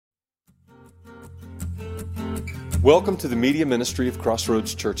Welcome to the media ministry of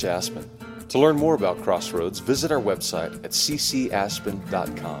Crossroads Church Aspen. To learn more about Crossroads, visit our website at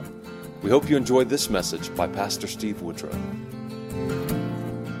ccaspen.com. We hope you enjoyed this message by Pastor Steve Woodrow.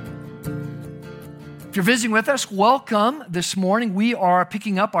 If you're visiting with us, welcome this morning. We are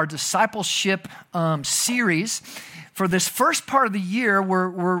picking up our discipleship series. For this first part of the year,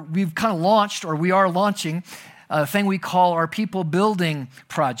 we've kind of launched, or we are launching, a thing we call our People Building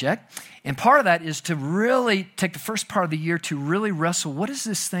Project. And part of that is to really take the first part of the year to really wrestle, what is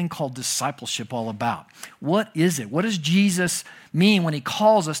this thing called discipleship all about? What is it? What does Jesus mean when he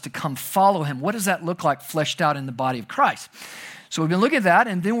calls us to come follow him? What does that look like fleshed out in the body of Christ? So we've been looking at that,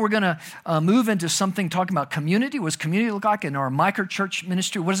 and then we're going to move into something talking about community. What does community look like in our micro-church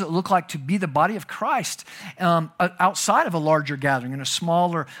ministry? What does it look like to be the body of Christ outside of a larger gathering, in a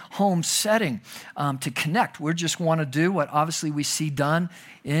smaller home setting, to connect? We just want to do what obviously we see done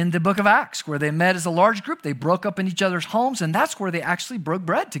in the book of Acts, where they met as a large group. They broke up in each other's homes, and that's where they actually broke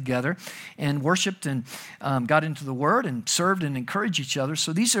bread together and worshiped and got into the Word and served and encouraged each other.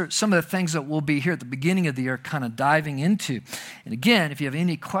 So these are some of the things that we'll be here at the beginning of the year kind of diving into. And again, if you have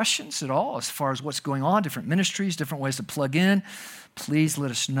any questions at all as far as what's going on, different ministries, different ways to plug in, please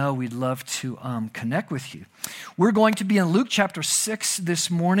let us know. We'd love to connect with you. We're going to be in Luke chapter 6 this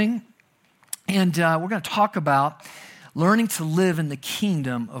morning, and we're going to talk about learning to live in the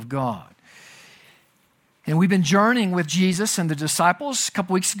kingdom of God. And we've been journeying with Jesus and the disciples. A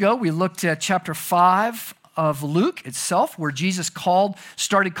couple weeks ago, we looked at chapter 5 of Luke itself, where Jesus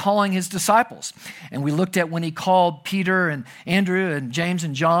started calling his disciples. And we looked at when he called Peter and Andrew and James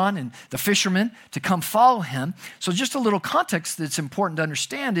and John and the fishermen to come follow him. So just a little context that's important to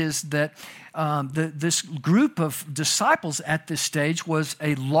understand is that this group of disciples at this stage was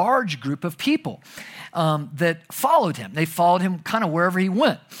a large group of people that followed him. They followed him kind of wherever he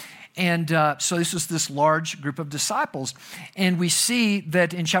went. And so this was this large group of disciples. And we see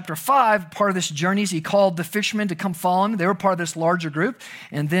that in chapter 5, part of this journey is he called the fishermen to come follow him. They were part of this larger group.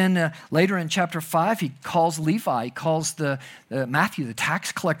 And then later in chapter 5, he calls Levi, he calls Matthew, the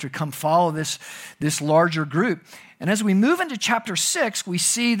tax collector, come follow this larger group. And as we move into chapter 6, we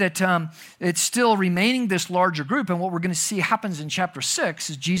see that it's still remaining this larger group. And what we're going to see happens in chapter 6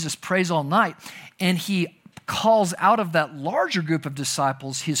 is Jesus prays all night, and he calls out of that larger group of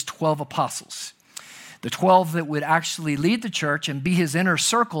disciples his 12 apostles, the 12 that would actually lead the church and be his inner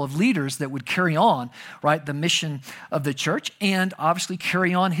circle of leaders that would carry on, right, the mission of the church, and obviously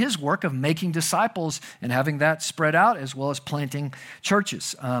carry on his work of making disciples and having that spread out, as well as planting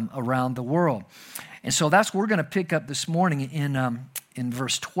churches around the world. And so that's what we're going to pick up this morning in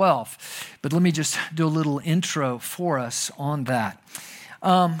verse 12. But let me just do a little intro for us on that.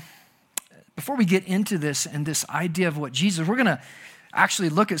 Before we get into this and this idea of what Jesus, we're going to actually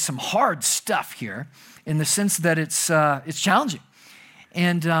look at some hard stuff here in the sense that it's challenging.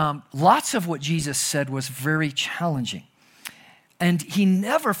 And lots of what Jesus said was very challenging. And he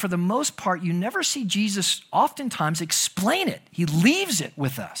never, for the most part, you never see Jesus oftentimes explain it. He leaves it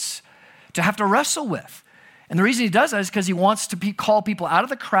with us to have to wrestle with. And the reason he does that is because he wants to call people out of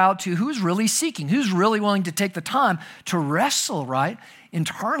the crowd to who's really seeking, who's really willing to take the time to wrestle, right,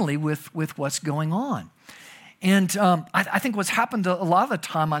 internally with what's going on. And I think what's happened a lot of the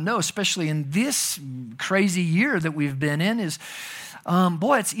time, I know, especially in this crazy year that we've been in, is,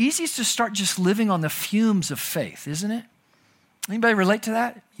 it's easy to start just living on the fumes of faith, isn't it? Anybody relate to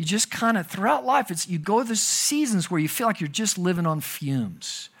that? You just kind of, throughout life, you go through seasons where you feel like you're just living on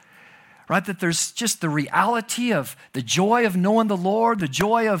fumes. Right, that there's just the reality of the joy of knowing the Lord, the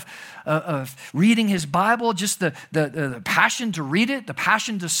joy of reading his Bible, just the passion to read it, the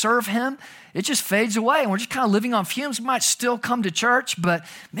passion to serve him. It just fades away, and we're just kind of living on fumes. We might still come to church, but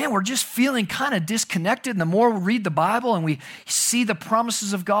man, we're just feeling kind of disconnected. And the more we read the Bible and we see the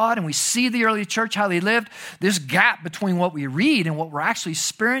promises of God and we see the early church, how they lived, this gap between what we read and what we're actually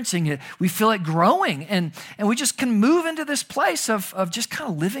experiencing, we feel it growing. And we just can move into this place of just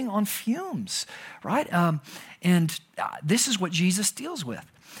kind of living on fumes, right? This is what Jesus deals with.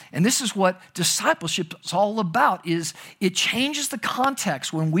 And this is what discipleship is all about, is it changes the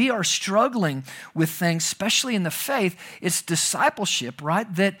context when we are struggling with things, especially in the faith. It's discipleship,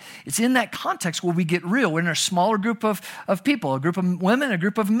 right? That it's in that context where we get real. We're in a smaller group of people, a group of women, a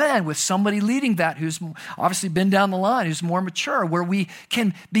group of men, with somebody leading that who's obviously been down the line, who's more mature, where we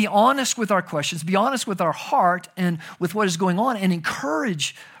can be honest with our questions, be honest with our heart and with what is going on, and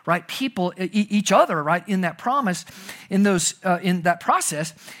encourage, right, people, each other, right, in that promise, in that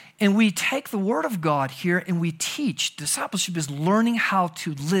process. And we take the word of God here and we teach. Discipleship is learning how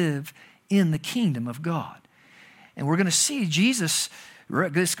to live in the kingdom of God. And we're going to see Jesus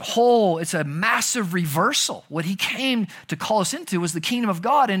It's a massive reversal. What he came to call us into was the kingdom of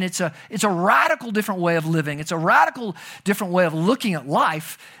God, and it's a radical different way of living. It's a radical different way of looking at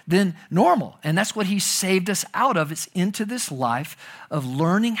life than normal, and that's what he saved us out of. It's into this life of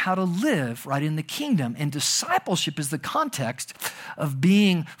learning how to live right in the kingdom, and discipleship is the context of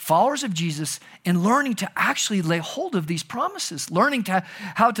being followers of Jesus and learning to actually lay hold of these promises, learning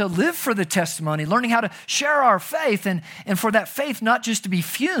how to live for the testimony, learning how to share our faith, and for that faith not just to be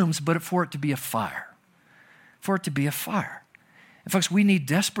fumes, but for it to be a fire. For it to be a fire. And folks, we need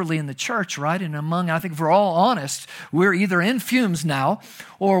desperately in the church, right? And I think if we're all honest, we're either in fumes now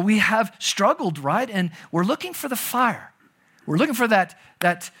or we have struggled, right? And we're looking for the fire. We're looking for that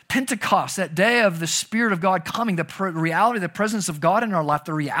Pentecost, that day of the Spirit of God coming, the reality of the presence of God in our life,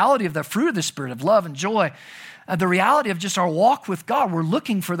 the reality of the fruit of the Spirit of love and joy, the reality of just our walk with God. We're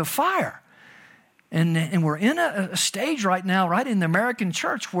looking for the fire. And we're in a stage right now, right, in the American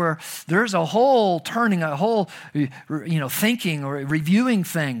church where there's a whole turning, a whole, thinking or reviewing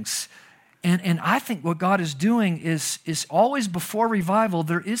things. And I think what God is doing is always before revival,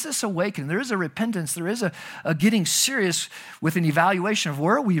 there is this awakening, there is a repentance, there is a getting serious with an evaluation of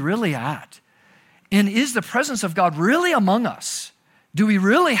where are we really at? And is the presence of God really among us? Do we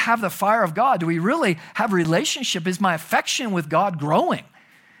really have the fire of God? Do we really have a relationship? Is my affection with God growing?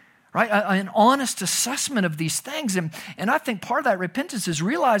 Right? An honest assessment of these things. And I think part of that repentance is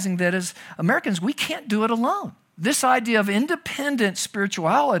realizing that as Americans, we can't do it alone. This idea of independent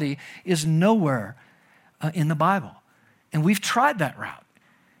spirituality is nowhere in the Bible. And we've tried that route.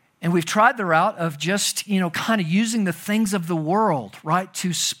 And we've tried the route of just, kind of using the things of the world, right,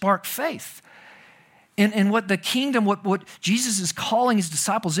 to spark faith. And what the kingdom, what Jesus is calling his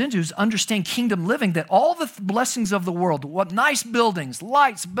disciples into is understand kingdom living, that all the blessings of the world, what nice buildings,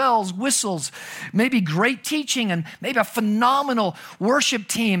 lights, bells, whistles, maybe great teaching, and maybe a phenomenal worship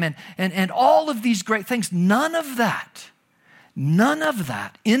team, and all of these great things, none of that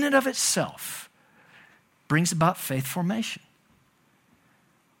in and of itself brings about faith formation.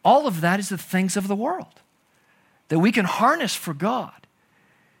 All of that is the things of the world that we can harness for God.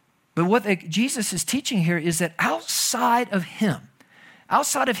 But what Jesus is teaching here is that outside of him,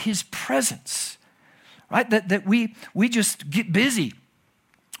 outside of his presence, right, that we just get busy,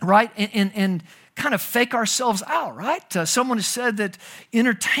 right, and kind of fake ourselves out, right? Someone has said that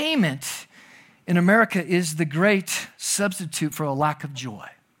entertainment in America is the great substitute for a lack of joy.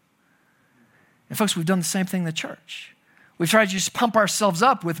 And folks, we've done the same thing in the church. We try to just pump ourselves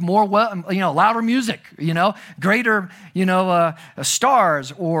up with more, louder music, greater,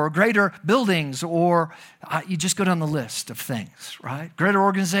 stars or greater buildings, or you just go down the list of things, right? Greater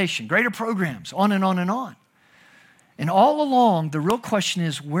organization, greater programs, on and on and on. And all along, the real question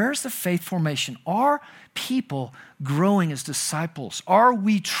is, where's the faith formation? Are people growing as disciples? Are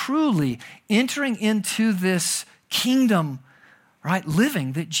we truly entering into this kingdom, right,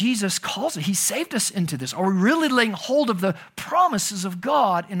 living that Jesus calls it? He saved us into this. Are we really laying hold of the promises of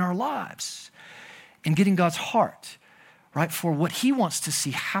God in our lives and getting God's heart, right, for what he wants to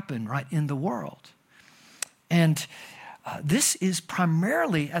see happen, right, in the world? And this is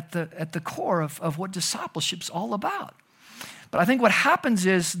primarily at the core of what discipleship's all about. But I think what happens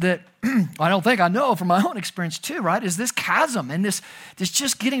is that, I know from my own experience too, right, is this chasm and this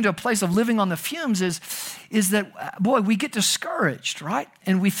just getting to a place of living on the fumes is that, boy, we get discouraged, right?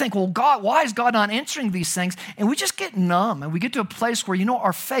 And we think, well, God, why is God not answering these things? And we just get numb, and we get to a place where,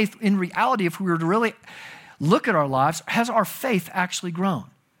 our faith, in reality, if we were to really look at our lives, has our faith actually grown?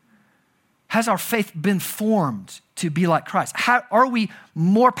 Has our faith been formed to be like Christ? Are we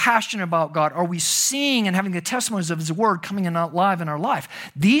more passionate about God? Are we seeing and having the testimonies of his word coming alive in our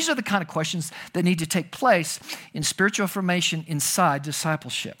life? These are the kind of questions that need to take place in spiritual formation inside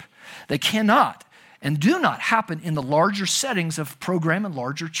discipleship. They cannot and do not happen in the larger settings of program and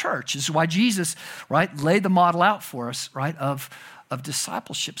larger church. This is why Jesus, right, laid the model out for us, right, of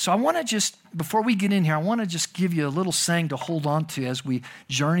discipleship. So I want to just, before we get in here, I want to just give you a little saying to hold on to as we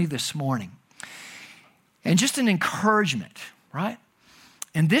journey this morning. And just an encouragement, right?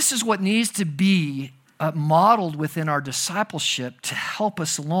 And this is what needs to be modeled within our discipleship to help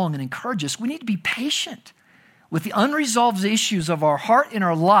us along and encourage us. We need to be patient with the unresolved issues of our heart in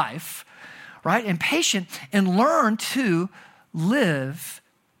our life, right? And patient, and learn to live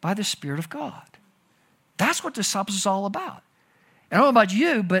by the Spirit of God. That's what disciples is all about. I don't know about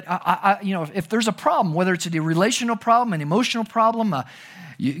you, but if there's a problem, whether it's a relational problem, an emotional problem,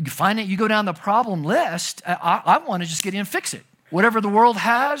 you find it, you go down the problem list, I want to just get in and fix it. Whatever the world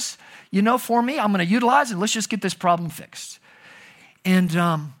has, for me, I'm going to utilize it. Let's just get this problem fixed. And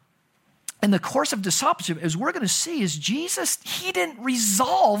in the course of discipleship, as we're going to see, is Jesus, he didn't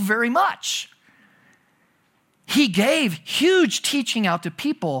resolve very much. He gave huge teaching out to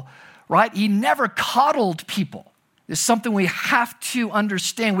people, right? He never coddled people. It's something we have to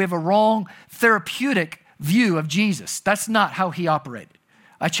understand. We have a wrong therapeutic view of Jesus. That's not how he operated.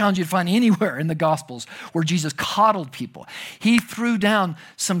 I challenge you to find anywhere in the Gospels where Jesus coddled people. He threw down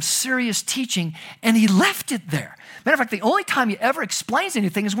some serious teaching and he left it there. Matter of fact, the only time he ever explains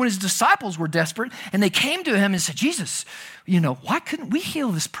anything is when his disciples were desperate and they came to him and said, Jesus, why couldn't we heal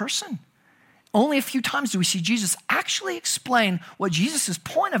this person? Only a few times do we see Jesus actually explain what Jesus'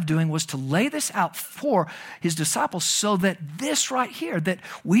 point of doing was to lay this out for his disciples so that this right here, that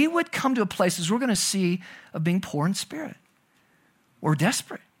we would come to a place, as we're going to see, of being poor in spirit. We're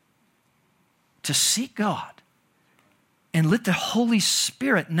desperate to seek God and let the Holy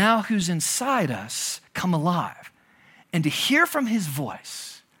Spirit, now who's inside us, come alive and to hear from his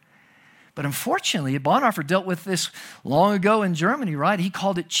voice. But unfortunately, Bonhoeffer dealt with this long ago in Germany, right? He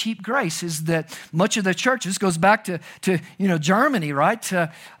called it cheap grace, is that much of the church, this goes back to Germany, right?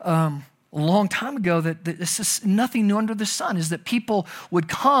 A long time ago, that this is nothing new under the sun, is that people would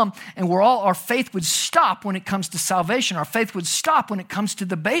come and our faith would stop when it comes to salvation. Our faith would stop when it comes to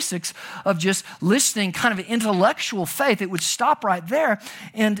the basics of just listening, kind of intellectual faith. It would stop right there.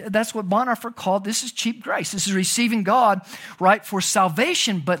 And that's what Bonhoeffer called, this is cheap grace. This is receiving God, right, for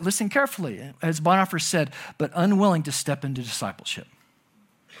salvation, but listen carefully, as Bonhoeffer said, but unwilling to step into discipleship.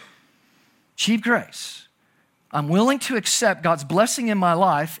 Cheap grace. I'm willing to accept God's blessing in my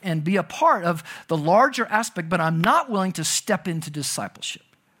life and be a part of the larger aspect, but I'm not willing to step into discipleship.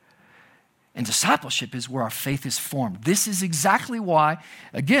 And discipleship is where our faith is formed. This is exactly why,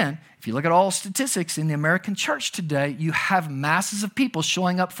 again, if you look at all statistics in the American church today, you have masses of people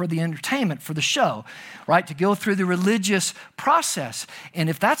showing up for the entertainment, for the show, right, to go through the religious process. And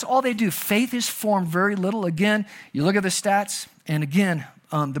if that's all they do, faith is formed very little. Again, you look at the stats, and again,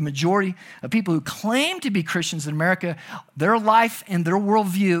 the majority of people who claim to be Christians in America, their life and their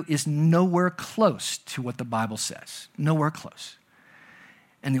worldview is nowhere close to what the Bible says. Nowhere close.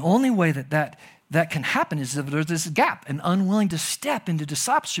 And the only way that can happen is if there's this gap and unwilling to step into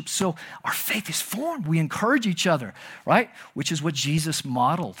discipleship. So our faith is formed. We encourage each other, right? Which is what Jesus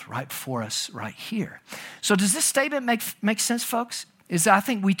modeled, right, for us right here. So does this statement make sense, folks? Is I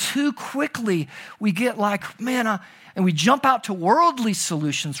think we too quickly, we get like, and we jump out to worldly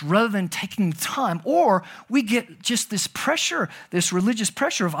solutions rather than taking the time, or we get just this pressure, this religious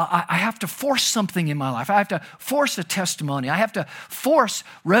pressure of I have to force something in my life. I have to force a testimony. I have to force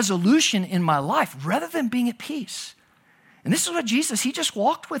resolution in my life rather than being at peace. And this is what Jesus, he just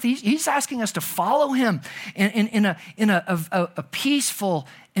walked with. He's asking us to follow him in a peaceful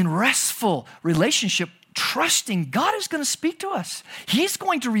and restful relationship, trusting God is going to speak to us. He's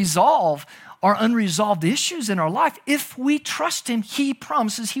going to resolve our unresolved issues in our life. If we trust him, he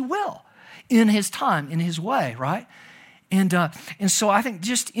promises he will in his time, in his way, right? And so I think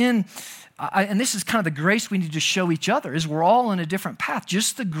and this is kind of the grace we need to show each other, is we're all on a different path.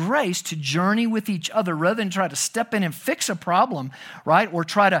 Just the grace to journey with each other rather than try to step in and fix a problem, right? Or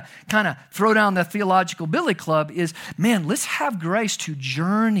try to kind of throw down the theological billy club is, let's have grace to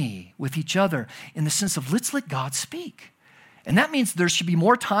journey with each other in the sense of let's let God speak. And that means there should be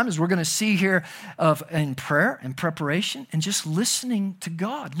more time, as we're going to see here, in prayer and preparation and just listening to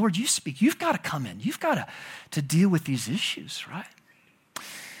God. Lord, you speak. You've got to come in. You've got to deal with these issues, right?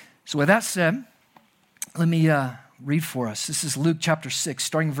 So with that said, let me read for us. This is Luke chapter 6,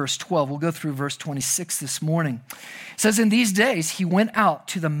 starting verse 12. We'll go through verse 26 this morning. It says, in these days, he went out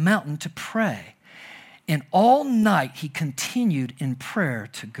to the mountain to pray, and all night he continued in prayer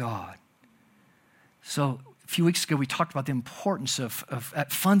to God. So a few weeks ago, we talked about the importance of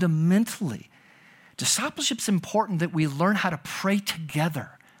fundamentally, discipleship's important that we learn how to pray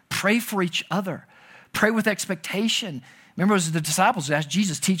together, pray for each other, pray with expectation. Remember, it was the disciples who asked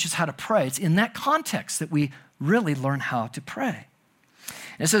Jesus, teach us how to pray. It's in that context that we really learn how to pray.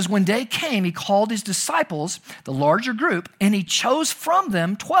 And it says, when day came, he called his disciples, the larger group, and he chose from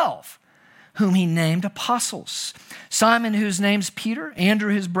them 12, whom he named apostles. Simon, whose name's Peter,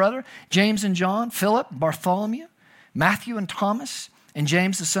 Andrew, his brother, James and John, Philip, Bartholomew, Matthew and Thomas, and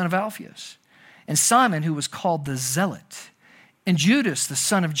James, the son of Alphaeus, and Simon, who was called the Zealot, and Judas, the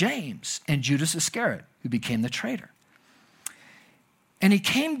son of James, and Judas Iscariot, who became the traitor. And he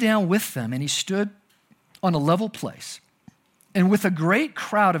came down with them, and he stood on a level place. And with a great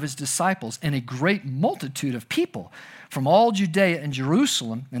crowd of his disciples and a great multitude of people from all Judea and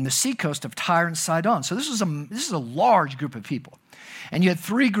Jerusalem and the seacoast of Tyre and Sidon. So this is a large group of people. And you had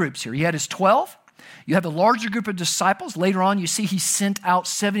three groups here. You had his 12, You have the larger group of disciples. Later on, you see he sent out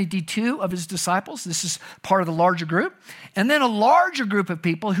 72 of his disciples. This is part of the larger group. And then a larger group of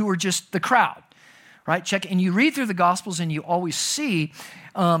people who were just the crowd, right? Check. And you read through the Gospels and you always see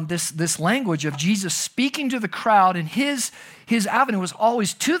this language of Jesus speaking to the crowd, and his avenue was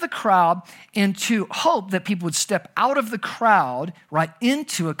always to the crowd and to hope that people would step out of the crowd, right,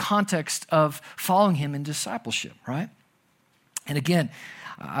 into a context of following him in discipleship, right? And again,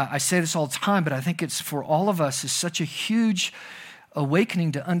 I say this all the time, but I think it's for all of us is such a huge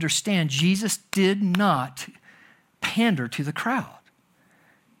awakening to understand Jesus did not pander to the crowd.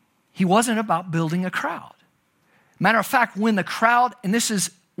 He wasn't about building a crowd. Matter of fact, when the crowd, and this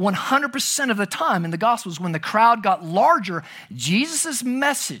is 100% of the time in the Gospels, when the crowd got larger, Jesus'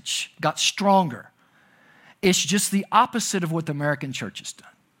 message got stronger. It's just the opposite of what the American church has done.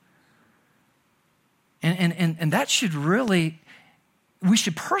 And that should really, we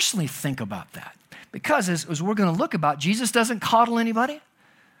should personally think about that. Because as we're going to look about, Jesus doesn't coddle anybody.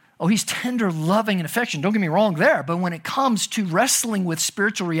 Oh, he's tender, loving, and affectionate. Don't get me wrong there. But when it comes to wrestling with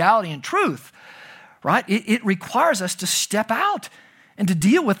spiritual reality and truth, right, it requires us to step out and to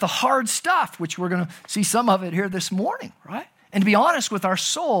deal with the hard stuff, which we're going to see some of it here this morning, right? And to be honest with our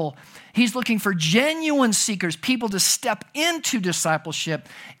soul, he's looking for genuine seekers, people to step into discipleship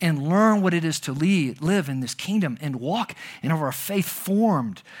and learn what it is to live in this kingdom and walk in our faith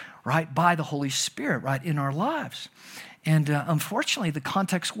formed, right, by the Holy Spirit, right, in our lives. And unfortunately, the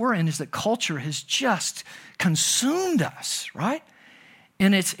context we're in is that culture has just consumed us, right?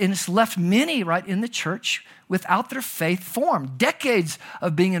 And it's left many, right, in the church without their faith formed. Decades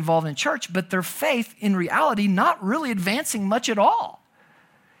of being involved in church, but their faith in reality not really advancing much at all.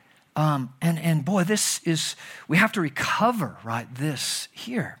 And boy, we have to recover, right, this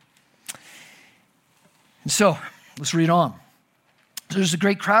here. And so, let's read on. There's a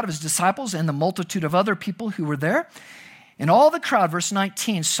great crowd of his disciples and the multitude of other people who were there. And all the crowd, verse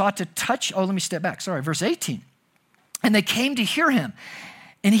 19, sought to touch, verse 18. And they came to hear him.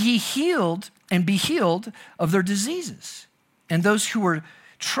 And he healed and be healed of their diseases. And those who were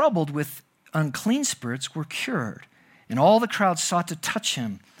troubled with unclean spirits were cured. And all the crowd sought to touch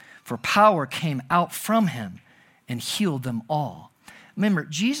him, for power came out from him and healed them all. Remember,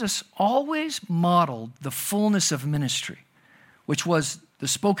 Jesus always modeled the fullness of ministry, which was the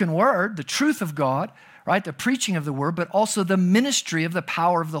spoken word, the truth of God, right? The preaching of the word, but also the ministry of the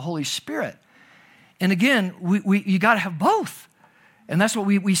power of the Holy Spirit. And again, you got to have both. And that's what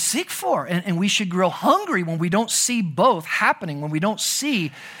we seek for. And we should grow hungry when we don't see both happening, when we don't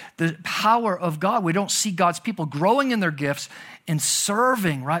see the power of God. We don't see God's people growing in their gifts and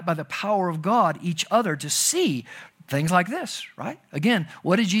serving, right, by the power of God, each other to see things like this, right? Again,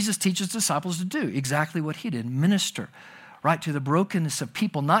 what did Jesus teach his disciples to do? Exactly what he did, minister, right, to the brokenness of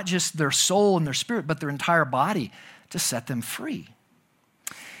people, not just their soul and their spirit, but their entire body, to set them free.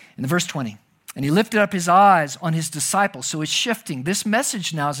 In verse 20, and he lifted up his eyes on his disciples. So it's shifting. This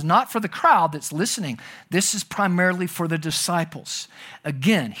message now is not for the crowd that's listening. This is primarily for the disciples.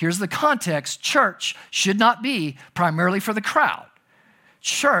 Again, here's the context. Church should not be primarily for the crowd.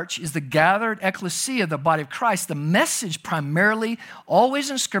 Church is the gathered ecclesia, the body of Christ. The message primarily, always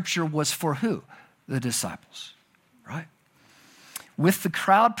in Scripture, was for who? The disciples, right? With the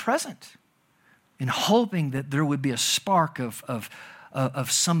crowd present, and hoping that there would be a spark of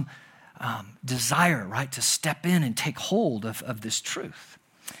some desire, right, to step in and take hold of this truth.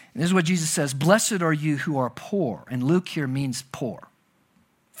 And this is what Jesus says, blessed are you who are poor. And Luke here means poor,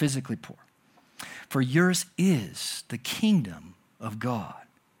 physically poor. For yours is the kingdom of God.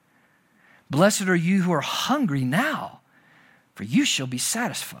 Blessed are you who are hungry now, for you shall be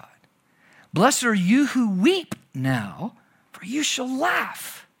satisfied. Blessed are you who weep now, for you shall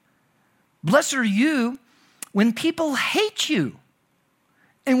laugh. Blessed are you when people hate you,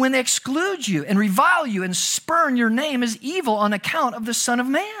 and when they exclude you and revile you and spurn your name as evil on account of the Son of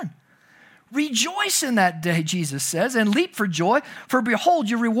Man. Rejoice in that day, Jesus says, and leap for joy, for behold,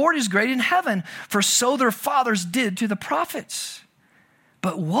 your reward is great in heaven, for so their fathers did to the prophets.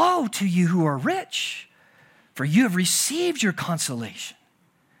 But woe to you who are rich, for you have received your consolation.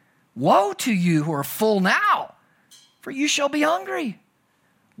 Woe to you who are full now, for you shall be hungry.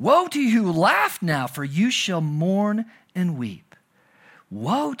 Woe to you who laugh now, for you shall mourn and weep.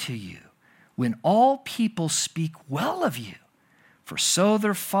 Woe to you when all people speak well of you, for so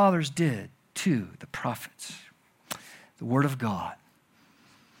their fathers did to the prophets. The word of God.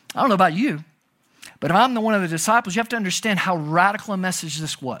 I don't know about you, but if I'm one of the disciples, you have to understand how radical a message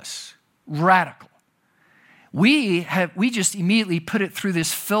this was. Radical. We just immediately put it through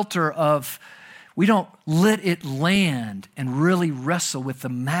this filter of, we don't let it land and really wrestle with the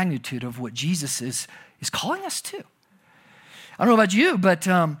magnitude of what Jesus is calling us to. I don't know about you, but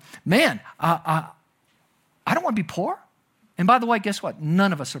man, I don't want to be poor. And by the way, guess what?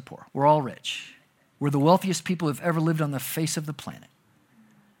 None of us are poor. We're all rich. We're the wealthiest people who've ever lived on the face of the planet.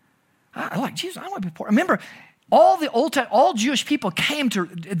 I like Jesus. I don't want to be poor. Remember, all Jewish people came to,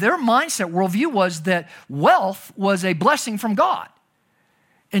 their mindset, worldview was that wealth was a blessing from God.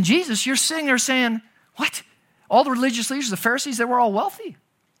 And Jesus, you're sitting there saying, what? All the religious leaders, the Pharisees, they were all wealthy.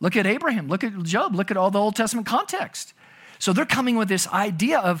 Look at Abraham, look at Job, look at all the Old Testament context. So they're coming with this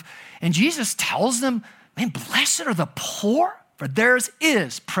idea of, and Jesus tells them, man, blessed are the poor, for theirs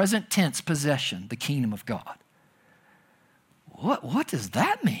is, present tense, possession, the kingdom of God. What does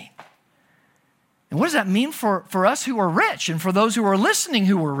that mean? And what does that mean for us who are rich and for those who are listening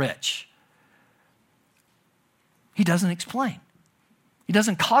who are rich? He doesn't explain. He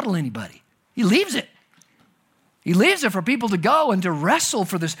doesn't coddle anybody. He leaves it. He leaves it for people to go and to wrestle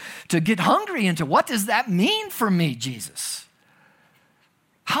for this, to get hungry into what does that mean for me, Jesus?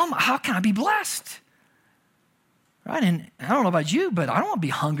 How can I be blessed? Right? And I don't know about you, but I don't want to be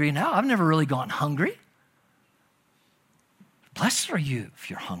hungry now. I've never really gone hungry. Blessed are you if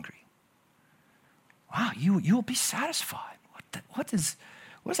you're hungry. Wow, you will be satisfied. What does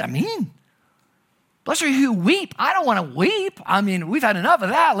that mean? Blessed are you who weep. I don't want to weep. I mean, we've had enough of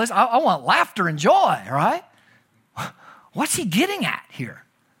that. I want laughter and joy, right? What's he getting at here?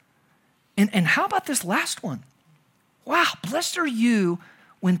 And how about this last one? Wow, blessed are you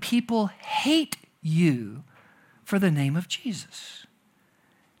when people hate you for the name of Jesus.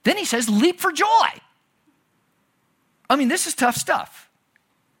 Then he says, leap for joy. I mean, this is tough stuff.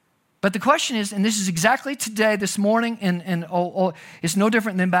 But the question is, and this is exactly today, this morning, and it's no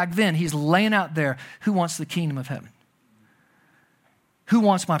different than back then. He's laying out there, who wants the kingdom of heaven? Who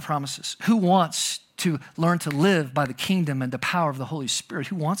wants my promises? Who wants to learn to live by the kingdom and the power of the Holy Spirit?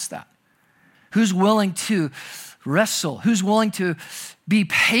 Who wants that? Who's willing to wrestle? Who's willing to be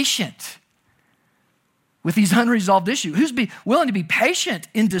patient with these unresolved issues? Who's willing to be patient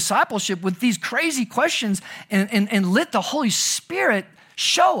in discipleship with these crazy questions and let the Holy Spirit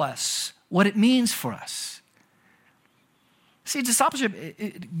show us what it means for us? See, discipleship,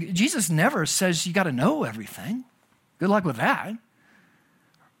 Jesus never says you got to know everything. Good luck with that.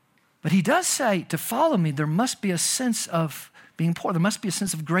 But he does say, to follow me, there must be a sense of being poor. There must be a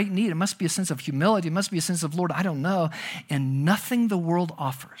sense of great need. It must be a sense of humility. It must be a sense of, Lord, I don't know. And nothing the world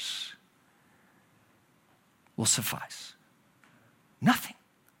offers will suffice. Nothing,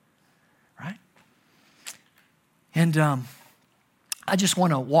 right? And I just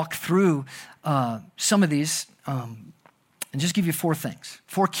want to walk through some of these and just give you 4 things,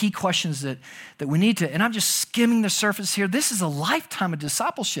 4 key questions that we need to, and I'm just skimming the surface here. This is a lifetime of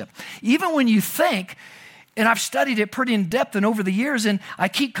discipleship. Even when you think, and I've studied it pretty in depth and over the years, and I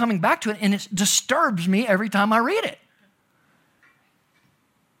keep coming back to it, and it disturbs me every time I read it.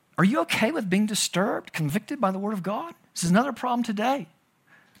 Are you okay with being disturbed, convicted by the Word of God? This is another problem today,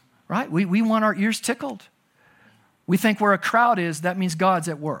 right? We want our ears tickled. We think where a crowd is, that means God's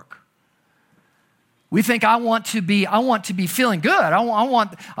at work. We think I want to be feeling good. I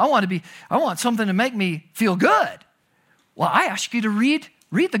want something to make me feel good. Well, I ask you to read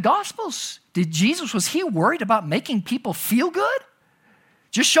the Gospels. Was he worried about making people feel good?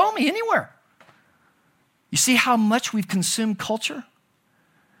 Just show me anywhere. You see how much we've consumed culture?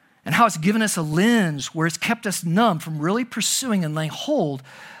 And how it's given us a lens where it's kept us numb from really pursuing and laying hold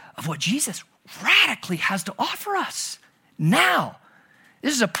of what Jesus radically has to offer us now.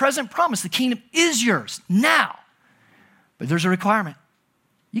 This is a present promise. The kingdom is yours now. But there's a requirement.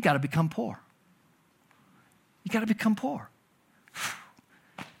 You got to become poor. You got to become poor.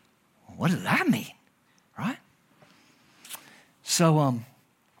 What does that mean? Right? So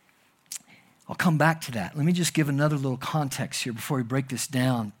I'll come back to that. Let me just give another little context here before we break this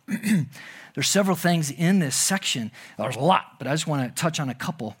down. There's several things in this section. There's a lot, but I just want to touch on a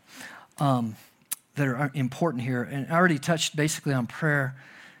couple that are important here. And I already touched basically on prayer.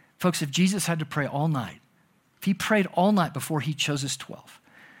 Folks, if Jesus had to pray all night, if he prayed all night before he chose his 12,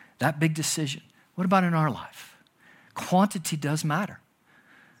 that big decision, what about in our life? Quantity does matter,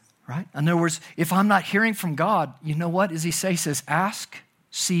 right? In other words, if I'm not hearing from God, you know what does he say? He says, ask,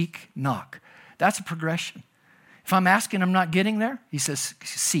 seek, knock. That's a progression. If I'm asking, I'm not getting there, he says,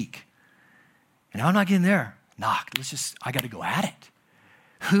 seek. And if I'm not getting there, knock. I got to go at it.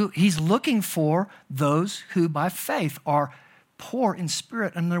 He's looking for those who by faith are poor in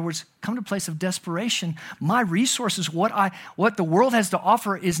spirit. In other words, come to a place of desperation. My resources, what the world has to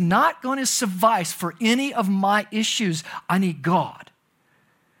offer is not going to suffice for any of my issues. I need God.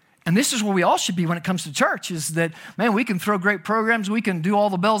 And this is where we all should be when it comes to church, is that, man, we can throw great programs, we can do all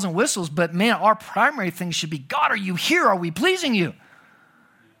the bells and whistles, but man, our primary thing should be, God, are you here? Are we pleasing you?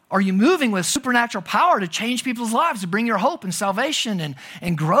 Are you moving with supernatural power to change people's lives, to bring your hope and salvation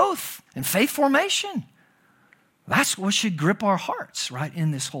and growth and faith formation? That's what should grip our hearts, right,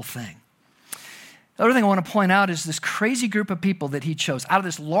 in this whole thing. The other thing I want to point out is this crazy group of people that he chose. Out of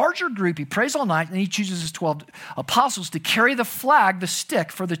this larger group, he prays all night, and he chooses his 12 apostles to carry the flag, the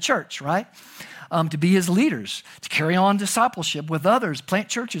stick for the church, right? To be his leaders, to carry on discipleship with others, plant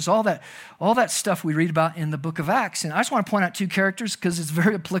churches, all that stuff we read about in the book of Acts. And I just want to point out two characters because it's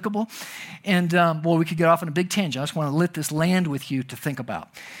very applicable. And, we could get off on a big tangent. I just want to let this land with you to think about.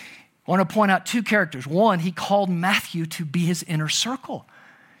 I want to point out two characters. One, he called Matthew to be his inner circle.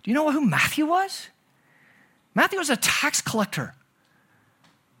 Do you know who Matthew was? Matthew was a tax collector.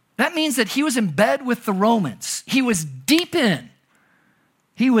 That means that he was in bed with the Romans. He was deep in.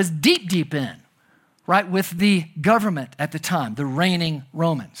 He was deep in, right, with the government at the time, the reigning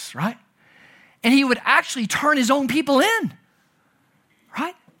Romans, right? And he would actually turn his own people in,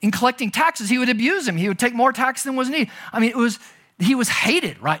 right? In collecting taxes, he would abuse them. He would take more tax than was needed. I mean, he was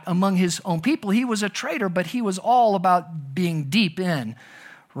hated, right, among his own people. He was a traitor, but he was all about being deep in,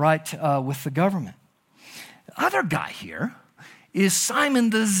 right, with the government. The other guy here is Simon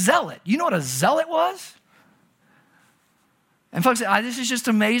the Zealot. You know what a zealot was? And folks, this is just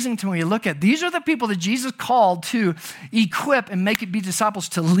amazing to me. You look at, these are the people that Jesus called to equip and make it be disciples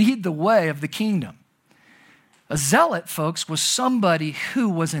to lead the way of the kingdom. A zealot, folks, was somebody who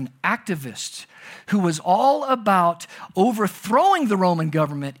was an activist, who was all about overthrowing the Roman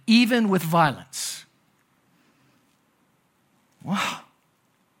government, even with violence. Wow.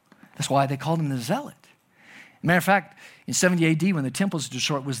 That's why they called him the zealot. Matter of fact, in 70 AD, when the temple was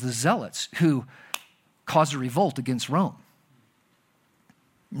destroyed, it was the zealots who caused a revolt against Rome.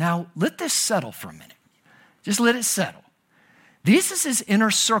 Now, let this settle for a minute. Just let it settle. This is his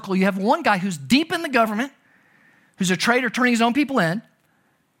inner circle. You have one guy who's deep in the government, who's a traitor turning his own people in,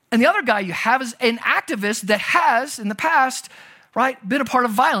 and the other guy you have is an activist that has, in the past, right, been a part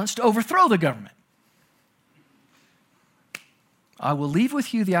of violence to overthrow the government. I will leave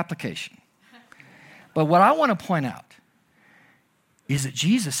with you the application. But what I want to point out is that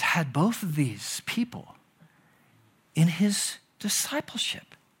Jesus had both of these people in his discipleship.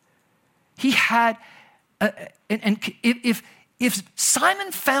 He had, and if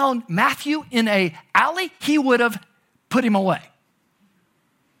Simon found Matthew in an alley, he would have put him away.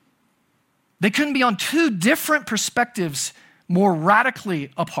 They couldn't be on two different perspectives more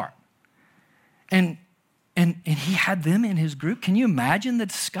radically apart. And he had them in his group. Can you imagine the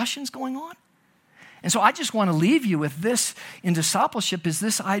discussions going on? And so I just want to leave you with this in discipleship, is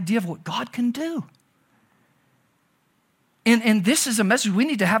this idea of what God can do. And this is a message we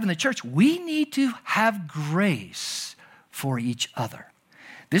need to have in the church. We need to have grace for each other.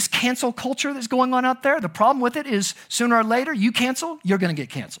 This cancel culture that's going on out there, the problem with it is sooner or later, you cancel, you're going to get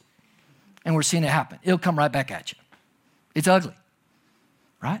canceled. And we're seeing it happen. It'll come right back at you. It's ugly,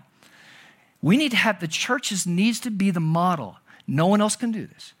 right? We need to have, the churches needs to be the model. No one else can do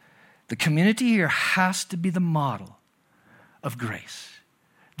this. The community here has to be the model of grace.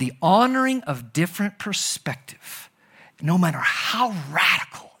 The honoring of different perspective, no matter how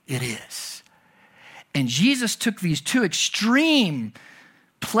radical it is. And Jesus took these two extreme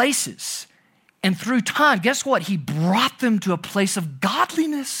places, and through time, guess what? He brought them to a place of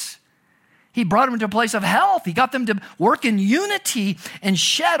godliness. He brought them to a place of health. He got them to work in unity and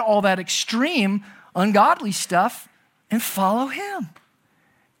shed all that extreme, ungodly stuff and follow him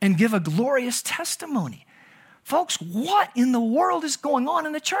and give a glorious testimony. Folks, what in the world is going on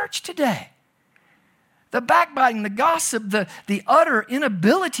in the church today? The backbiting, the gossip, the utter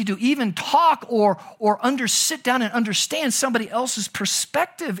inability to even talk or sit down and understand somebody else's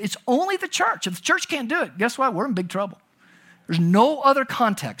perspective. It's only the church. If the church can't do it, guess what? We're in big trouble. There's no other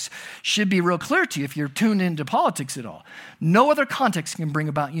context. Should be real clear to you if you're tuned into politics at all. No other context can bring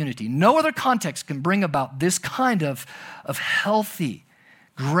about unity. No other context can bring about this kind of healthy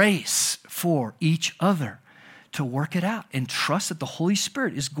grace for each other to work it out and trust that the Holy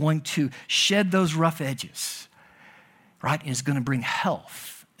Spirit is going to shed those rough edges, right? And is going to bring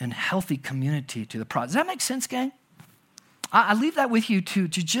health and healthy community to the process. Does that make sense, gang? I leave that with you to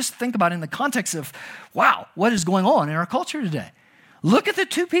just think about in the context of, wow, what is going on in our culture today? Look at the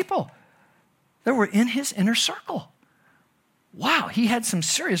two people that were in his inner circle. Wow, he had some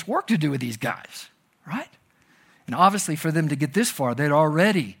serious work to do with these guys, right? And obviously for them to get this far, they'd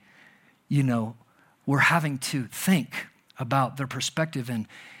already, were having to think about their perspective. And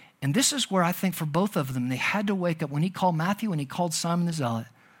this is where I think for both of them, they had to wake up. When he called Matthew and he called Simon the Zealot,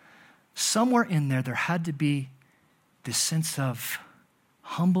 somewhere in there had to be this sense of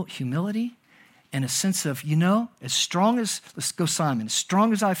humble humility and a sense of, as strong as, let's go Simon, as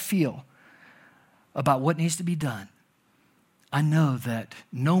strong as I feel about what needs to be done, I know that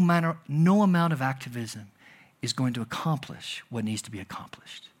no amount of activism is going to accomplish what needs to be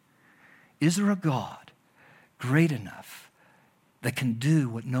accomplished. Is there a God great enough that can do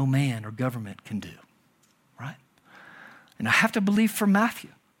what no man or government can do, right? And I have to believe for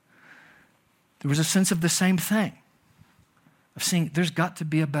Matthew, there was a sense of the same thing, of seeing there's got to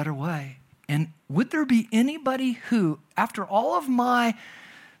be a better way. And would there be anybody who, after all of my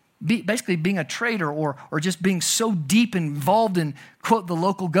basically being a traitor or just being so deep involved in, quote, the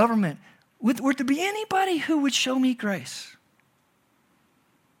local government, would there be anybody who would show me grace?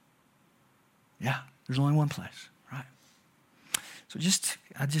 Yeah, there's only one place, right? So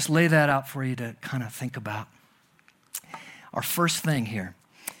I just lay that out for you to kind of think about. Our first thing here,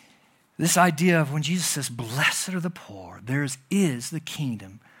 this idea of when Jesus says, blessed are the poor, theirs is the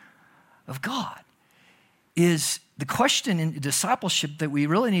kingdom of God, is the question in discipleship that we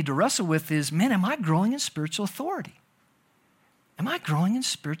really need to wrestle with is, man, am I growing in spiritual authority? Am I growing in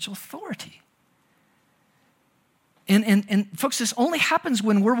spiritual authority? And folks, this only happens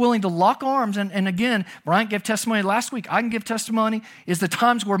when we're willing to lock arms. And again, Brian gave testimony last week. I can give testimony, is the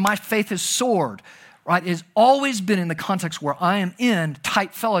times where my faith has soared, right? It's always been in the context where I am in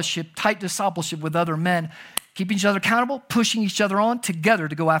tight fellowship, tight discipleship with other men, keeping each other accountable, pushing each other on together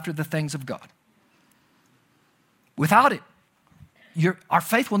to go after the things of God. Without it, our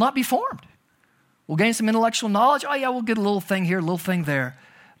faith will not be formed. We'll gain some intellectual knowledge. Oh yeah, we'll get a little thing here, a little thing there.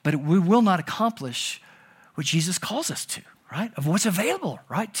 But we will not accomplish what Jesus calls us to, right? Of what's available,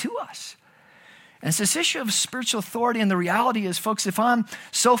 right, to us. And it's this issue of spiritual authority, and the reality is, folks, if I'm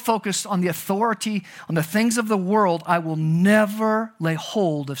so focused on the authority, on the things of the world, I will never lay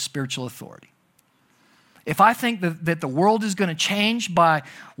hold of spiritual authority. If I think that the world is going to change by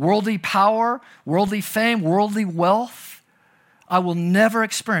worldly power, worldly fame, worldly wealth, I will never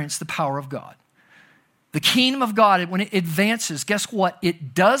experience the power of God. The kingdom of God, when it advances, guess what?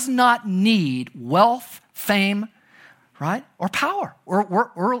 It does not need wealth, fame, right? Or power,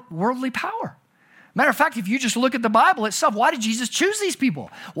 or worldly power. Matter of fact, if you just look at the Bible itself, why did Jesus choose these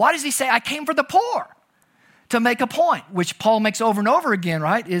people? Why does he say, I came for the poor? To make a point, which Paul makes over and over again,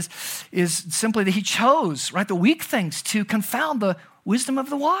 right, is simply that he chose, right, the weak things to confound the wisdom of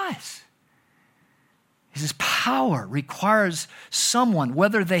the wise. His power requires someone,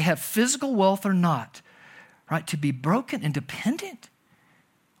 whether they have physical wealth or not, right, to be broken and dependent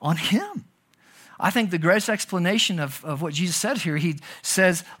on him. I think the greatest explanation of what Jesus said here, he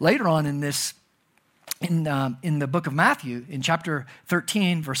says later on in this, in the book of Matthew, in chapter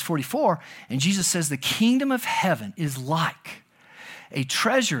 13, verse 44, and Jesus says, the kingdom of heaven is like a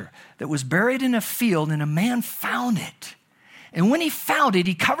treasure that was buried in a field, and a man found it. And when he found it,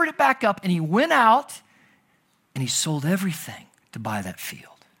 he covered it back up, and he went out, and he sold everything to buy that field.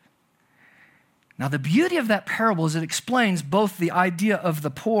 Now, the beauty of that parable is it explains both the idea of the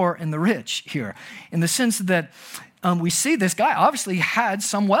poor and the rich here, in the sense that we see this guy obviously had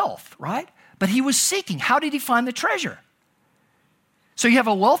some wealth, right? But he was seeking. How did he find the treasure? So you have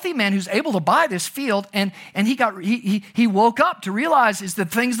a wealthy man who's able to buy this field, and he woke up to realize is the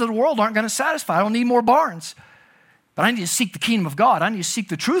things of the world aren't going to satisfy. I don't need more barns, but I need to seek the kingdom of God. I need to seek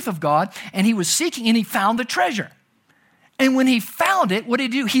the truth of God. And he was seeking, and he found the treasure. And when he found it, what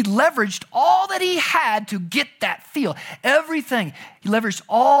did he do? He leveraged all that he had to get that field. Everything. He leveraged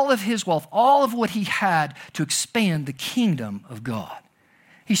all of his wealth, all of what he had to expand the kingdom of God.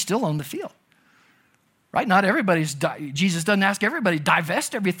 He still owned the field. Right? Not Jesus doesn't ask everybody to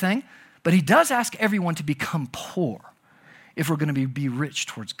divest everything, but he does ask everyone to become poor if we're going to be rich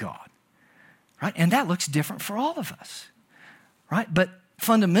towards God. Right? And that looks different for all of us. Right? But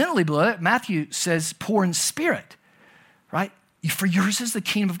fundamentally, beloved, Matthew says poor in spirit. Right? For yours is the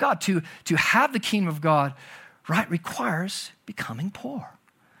kingdom of God. To have the kingdom of God, right, requires becoming poor.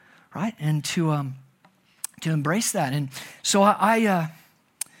 Right? And to embrace that. And so I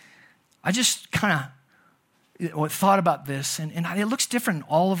just kind of thought about this, and it looks different in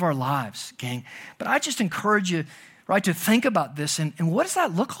all of our lives, gang. But I just encourage you, right, to think about this, and what does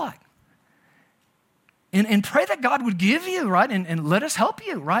that look like? And pray that God would give you, right, and let us help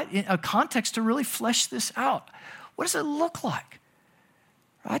you, right, in a context to really flesh this out. What does it look like,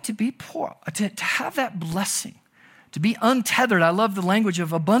 right, to be poor, to have that blessing, to be untethered? I love the language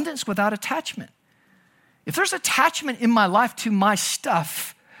of abundance without attachment. If there's attachment in my life to my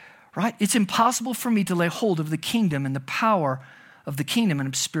stuff, right, it's impossible for me to lay hold of the kingdom and the power of the kingdom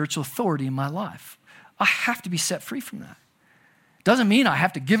and spiritual authority in my life. I have to be set free from that. Doesn't mean I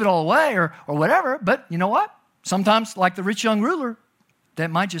have to give it all away or whatever, but you know what? Sometimes, like the rich young ruler, that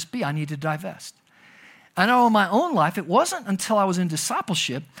might just be I need to divest. I know in my own life, it wasn't until I was in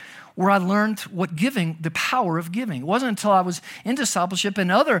discipleship where I learned what giving, the power of giving. It wasn't until I was in discipleship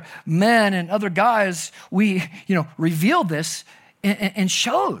and other men and other guys, we, revealed this and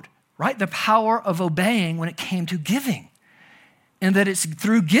showed, right, the power of obeying when it came to giving. And that it's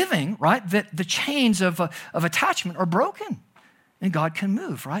through giving, right, that the chains of attachment are broken and God can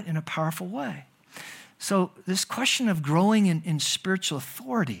move, right, in a powerful way. So this question of growing in spiritual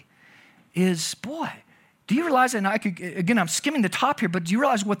authority is, boy, do you realize, and I'm skimming the top here, but do you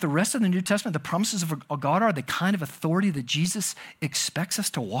realize what the rest of the New Testament, the promises of God are, the kind of authority that Jesus expects us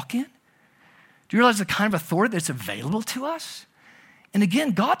to walk in? Do you realize the kind of authority that's available to us? And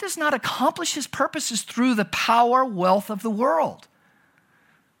again, God does not accomplish his purposes through the power, wealth of the world.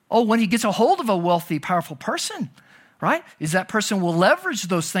 Oh, when he gets a hold of a wealthy, powerful person, right, is that person will leverage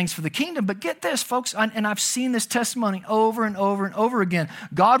those things for the kingdom. But get this, folks, and I've seen this testimony over and over and over again.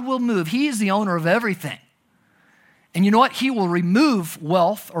 God will move. He is the owner of everything. And you know what? He will remove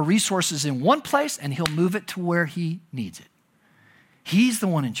wealth or resources in one place, and he'll move it to where he needs it. He's the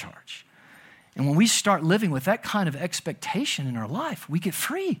one in charge. And when we start living with that kind of expectation in our life, we get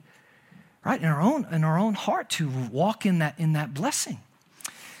free, right, in our own heart to walk in that blessing.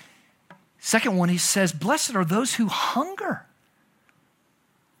 Second one, he says, blessed are those who hunger.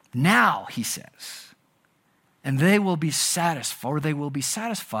 Now, he says, and they will be satisfied, or they will be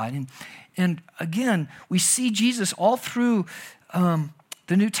satisfied. And again, we see Jesus all through the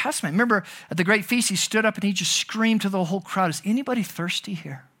New Testament. Remember, at the great feast, he stood up and he just screamed to the whole crowd, is anybody thirsty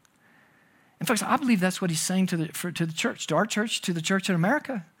here? In fact, I believe that's what he's saying to the church, to our church, to the church in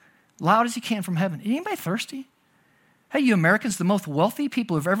America, loud as he can from heaven. Anybody thirsty? Hey, you Americans, the most wealthy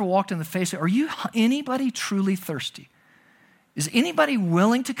people who've ever walked in the face, are you anybody truly thirsty? Is anybody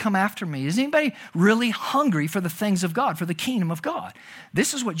willing to come after me? Is anybody really hungry for the things of God, for the kingdom of God?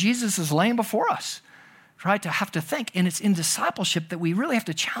 This is what Jesus is laying before us, right? To have to think. And it's in discipleship that we really have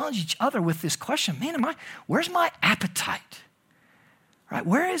to challenge each other with this question. Man, where's my appetite? Right?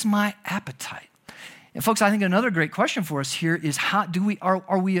 Where is my appetite? And folks, I think another great question for us here is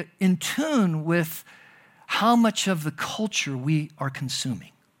are we in tune with how much of the culture we are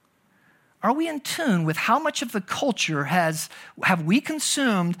consuming? Are we in tune with how much of the culture have we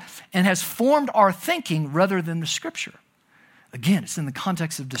consumed and has formed our thinking rather than the scripture? Again, it's in the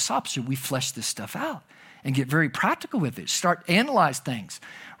context of discipleship, we flesh this stuff out and get very practical with it. Start analyze things,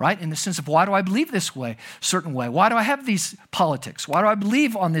 right? In the sense of, why do I believe this way, certain way? Why do I have these politics? Why do I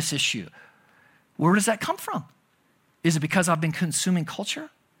believe on this issue? Where does that come from? Is it because I've been consuming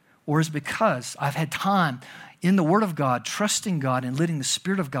culture? Or is it because I've had time in the Word of God, trusting God and letting the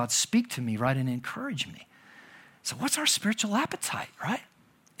Spirit of God speak to me, right, and encourage me? So what's our spiritual appetite, right?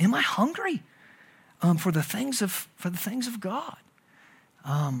 Am I hungry for the things of God?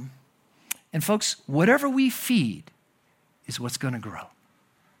 And folks, whatever we feed is what's going to grow.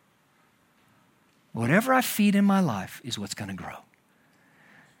 Whatever I feed in my life is what's going to grow.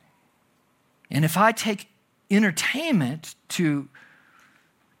 And if I take entertainment to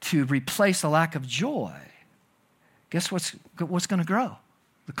replace a lack of joy, guess what's going to grow?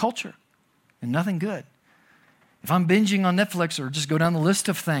 The culture, and nothing good. If I'm binging on Netflix or just go down the list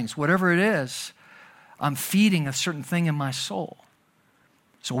of things, whatever it is, I'm feeding a certain thing in my soul.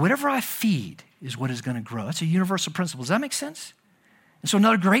 So whatever I feed is what is going to grow. That's a universal principle. Does that make sense? And so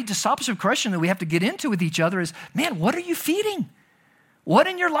another great discipleship question that we have to get into with each other is, man, what are you feeding? What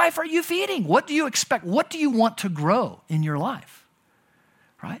in your life are you feeding? What do you expect? What do you want to grow in your life?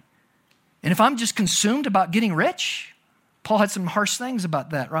 Right? And if I'm just consumed about getting rich, Paul had some harsh things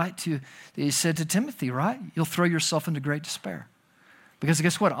about that, right? He said to Timothy, right? You'll throw yourself into great despair. Because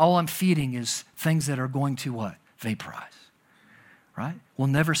guess what? All I'm feeding is things that are going to what? Vaporize, right? Will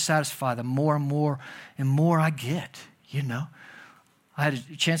never satisfy the more and more I get, I had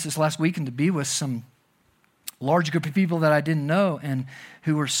a chance this last weekend to be with some large group of people that I didn't know and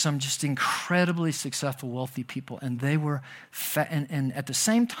who were some just incredibly successful, wealthy people. And they were, and at the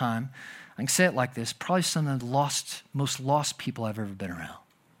same time, I can say it like this, probably some of the most lost people I've ever been around.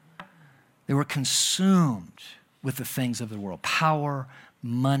 They were consumed with the things of the world, power,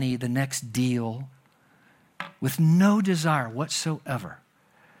 money, the next deal, with no desire whatsoever,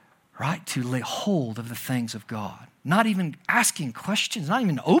 right, to lay hold of the things of God. Not even asking questions, not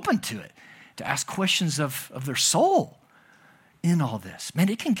even open to it, to ask questions of their soul in all this. Man,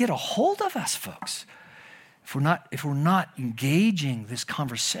 it can get a hold of us, folks, if we're not engaging this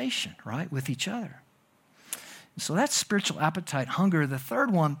conversation, right, with each other. And so that's spiritual appetite, hunger. The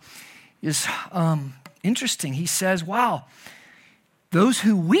third one is interesting. He says, wow, Those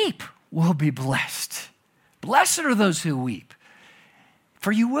who weep will be blessed. Blessed are those who weep,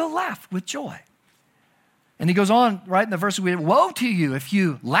 for you will laugh with joy. And he goes on, right in the verse, woe to you if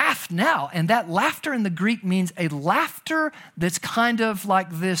you laugh now. And that laughter in the Greek means a laughter that's kind of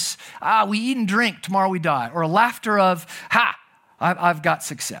like this, we eat and drink, tomorrow we die. Or a laughter of, I've got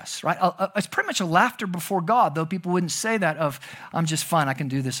success, right? It's pretty much a laughter before God, though people wouldn't say that of, I'm just fine, I can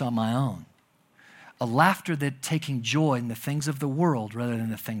do this on my own. A laughter that taking joy in the things of the world rather than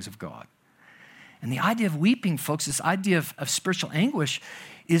the things of God. And the idea of weeping, folks, this idea of spiritual anguish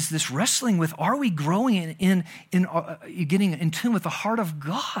is this wrestling with, are we growing in getting in tune with the heart of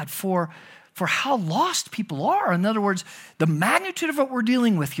God for how lost people are? In other words, the magnitude of what we're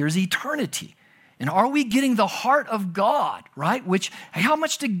dealing with here is eternity. And are we getting the heart of God, right? How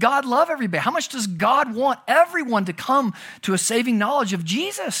much did God love everybody? How much does God want everyone to come to a saving knowledge of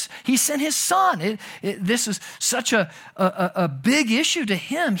Jesus? He sent his son. This is such a big issue to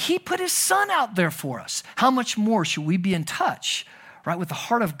him. He put his son out there for us. How much more should we be in touch, right, with the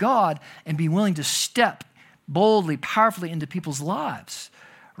heart of God and be willing to step boldly, powerfully into people's lives,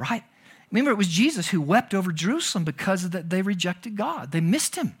 right? Remember, it was Jesus who wept over Jerusalem because they rejected God. They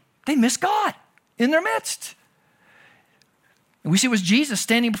missed him. They missed God in their midst. And we see it was Jesus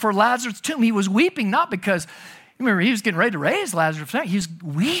standing before Lazarus' tomb. He was weeping not because, remember, he was getting ready to raise Lazarus. He was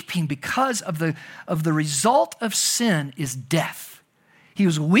weeping because of the result of sin is death. He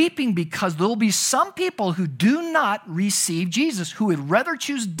was weeping because there will be some people who do not receive Jesus, who would rather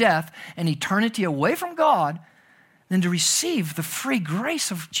choose death and eternity away from God than to receive the free grace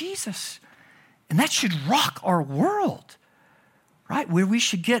of Jesus. And that should rock our world, right? Where we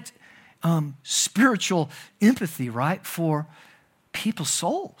should get spiritual empathy, right, for people's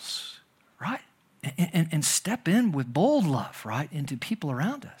souls, right? And step in with bold love, right, into people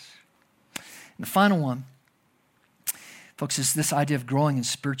around us. And the final one, folks, is this idea of growing in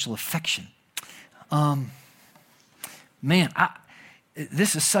spiritual affection.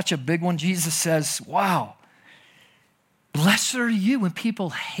 This is such a big one. Jesus says, wow, blessed are you when people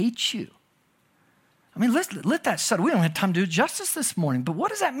hate you. I mean, let that settle. We don't have time to do justice this morning, but what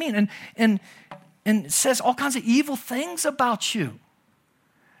does that mean? And it says all kinds of evil things about you.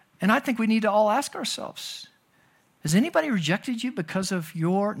 And I think we need to all ask ourselves, has anybody rejected you because of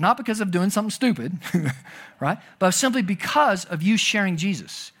not because of doing something stupid, right? But simply because of you sharing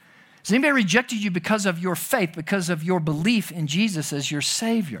Jesus? Has anybody rejected you because of your faith, because of your belief in Jesus as your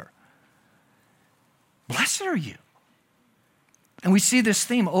Savior? Blessed are you. And we see this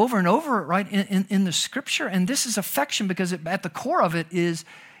theme over and over, right, in the Scripture. And this is affection because at the core of it is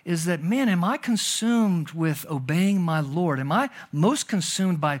that, man, am I consumed with obeying my Lord? Am I most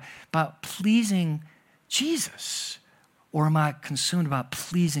consumed by pleasing Jesus? Or am I consumed about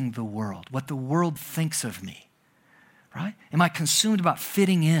pleasing the world, what the world thinks of me, right? Am I consumed about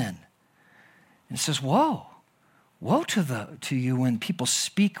fitting in? And it says, woe to you when people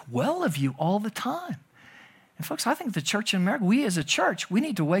speak well of you all the time. And folks, I think the church in America, we as a church, we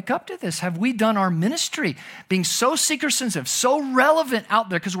need to wake up to this. Have we done our ministry being so seeker-sensitive, so relevant out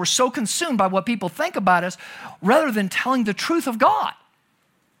there because we're so consumed by what people think about us rather than telling the truth of God?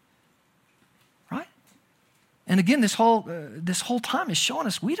 Right? And again, this whole time is showing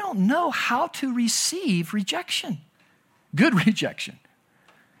us we don't know how to receive rejection, good rejection.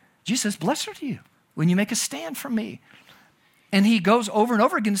 Jesus says, blessed are you when you make a stand for me. And he goes over and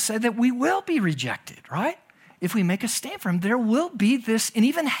over again to say that we will be rejected, right? If we make a stand for him, there will be this, and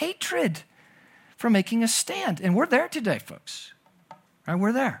even hatred for making a stand. And we're there today, folks. Right?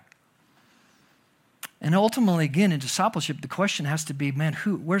 We're there. And ultimately, again, in discipleship, the question has to be, man,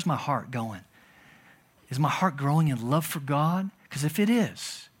 where's my heart going? Is my heart growing in love for God? Because if it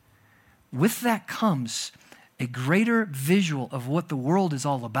is, with that comes a greater visual of what the world is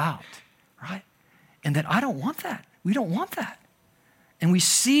all about, right? And that I don't want that. We don't want that. And we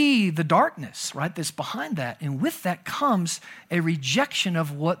see the darkness, right, that's behind that. And with that comes a rejection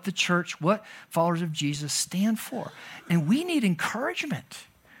of what the church, what followers of Jesus stand for. And we need encouragement,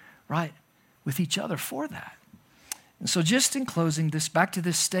 right, with each other for that. And so just in closing, back to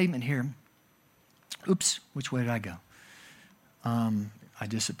this statement here. Oops, which way did I go? I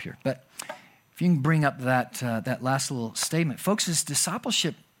disappeared. But if you can bring up that last little statement. Folks, this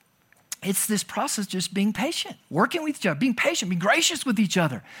discipleship, it's this process just being patient, working with each other, being patient, being gracious with each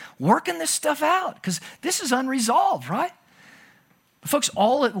other, working this stuff out because this is unresolved, right? But folks,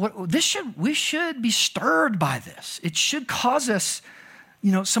 we should be stirred by this. It should cause us,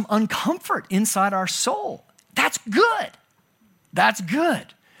 some uncomfort inside our soul. That's good. That's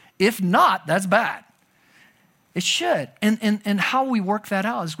good. If not, that's bad. It should. And how we work that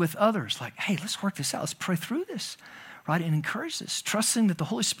out is with others. Like, hey, let's work this out. Let's pray through this. right? And encourage us, trusting that the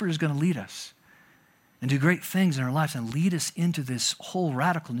Holy Spirit is going to lead us and do great things in our lives and lead us into this whole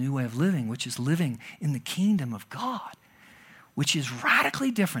radical new way of living, which is living in the kingdom of God, which is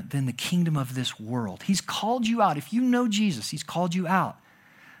radically different than the kingdom of this world. He's called you out. If you know Jesus, he's called you out,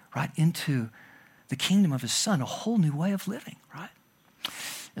 right, into the kingdom of his Son, a whole new way of living, right?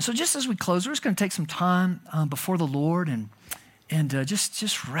 And so just as we close, we're just going to take some time before the Lord and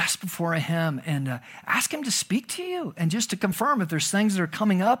just rest before him and ask him to speak to you and just to confirm if there's things that are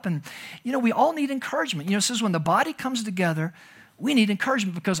coming up. And, we all need encouragement. It says when the body comes together, we need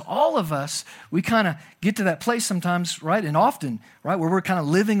encouragement because all of us, we kind of get to that place sometimes, right, and often, right, where we're kind of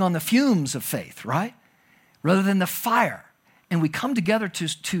living on the fumes of faith, right, rather than the fire. And we come together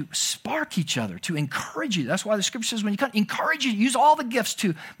to spark each other, to encourage you. That's why the scripture says when you come, encourage you, use all the gifts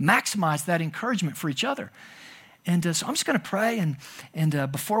to maximize that encouragement for each other. And so I'm just going to pray,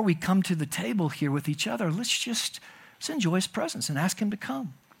 and before we come to the table here with each other, let's enjoy his presence and ask him to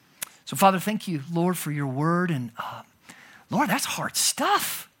come. So Father, thank you, Lord, for your word. And Lord, that's hard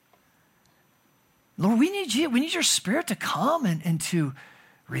stuff. Lord, we need you. We need your Spirit to come and to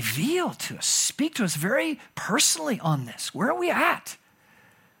reveal to us, speak to us very personally on this. Where are we at?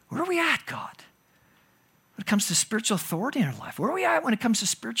 Where are we at, God? When it comes to spiritual authority in our life, where are we at when it comes to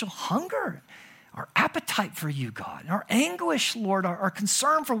spiritual hunger? Our appetite for you, God, our anguish, Lord, our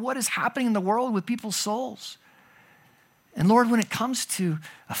concern for what is happening in the world with people's souls. And Lord, when it comes to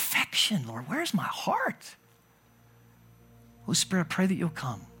affection, Lord, where's my heart? Holy Spirit, I pray that you'll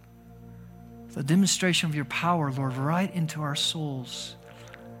come. The demonstration of your power, Lord, right into our souls.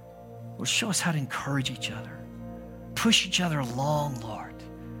 Lord, show us how to encourage each other. Push each other along, Lord.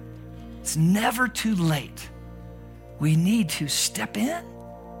 It's never too late. We need to step in.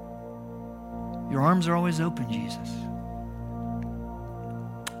 Your arms are always open, Jesus.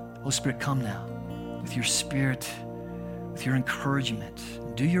 Holy Spirit, come now with your Spirit, with your encouragement.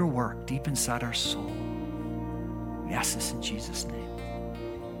 Do your work deep inside our soul. We ask this in Jesus' name.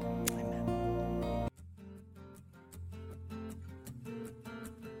 Amen.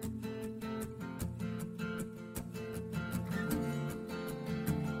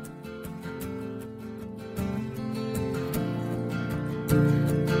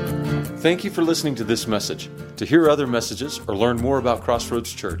 Thank you for listening to this message. To hear other messages or learn more about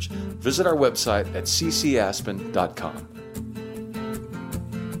Crossroads Church, visit our website at ccaspen.com.